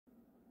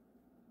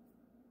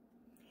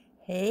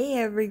Hey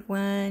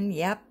everyone,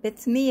 yep,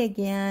 it's me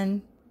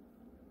again.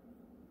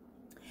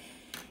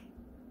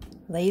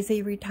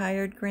 Lazy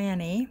Retired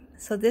Granny.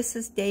 So this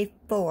is day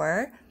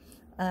 4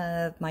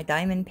 of my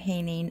diamond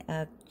painting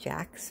of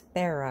Jack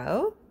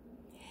Sparrow.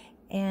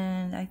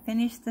 And I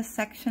finished the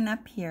section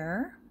up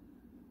here.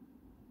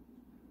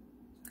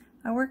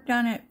 I worked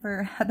on it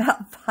for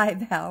about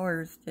 5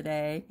 hours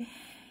today.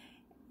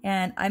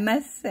 And I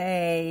must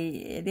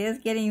say, it is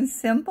getting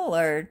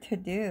simpler to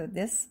do.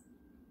 This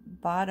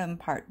bottom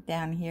part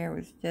down here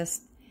was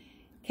just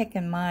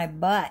kicking my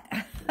butt,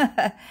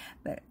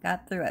 but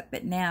got through it.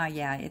 But now,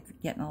 yeah, it's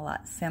getting a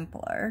lot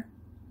simpler.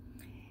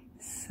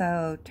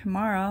 So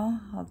tomorrow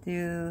I'll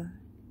do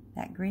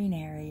that green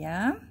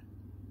area,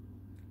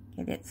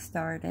 get it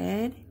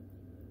started.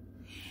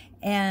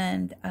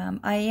 And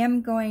I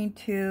am going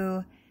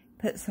to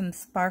put some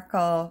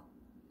sparkle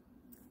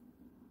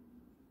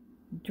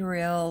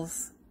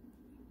drills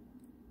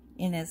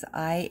in his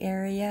eye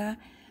area,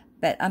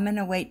 but I'm going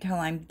to wait till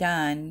I'm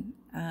done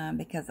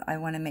because I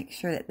want to make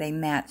sure that they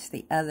match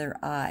the other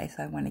eye,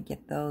 so I want to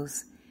get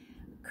those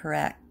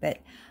correct. But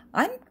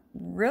I'm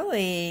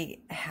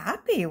really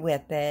happy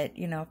with it.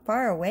 You know,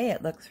 far away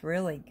it looks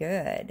really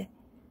good.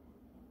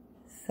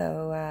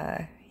 So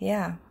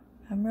yeah,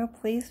 I'm real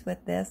pleased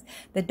with this.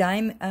 The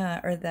diamonds,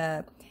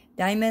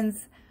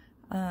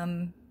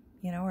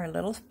 you know, are a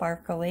little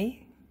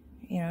sparkly.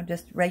 You know,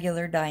 just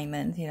regular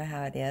diamonds. You know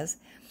how it is.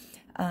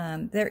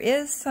 There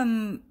is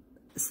some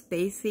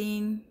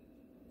spacing.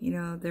 You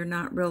know, they're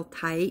not real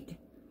tight.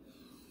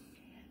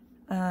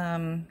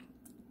 And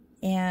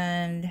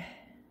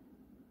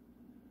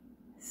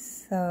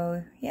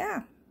so,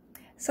 yeah.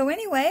 So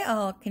anyway,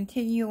 I'll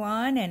continue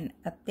on and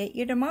update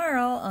you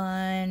tomorrow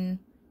on,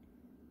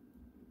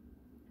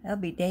 that'll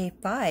be day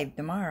 5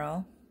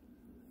 tomorrow.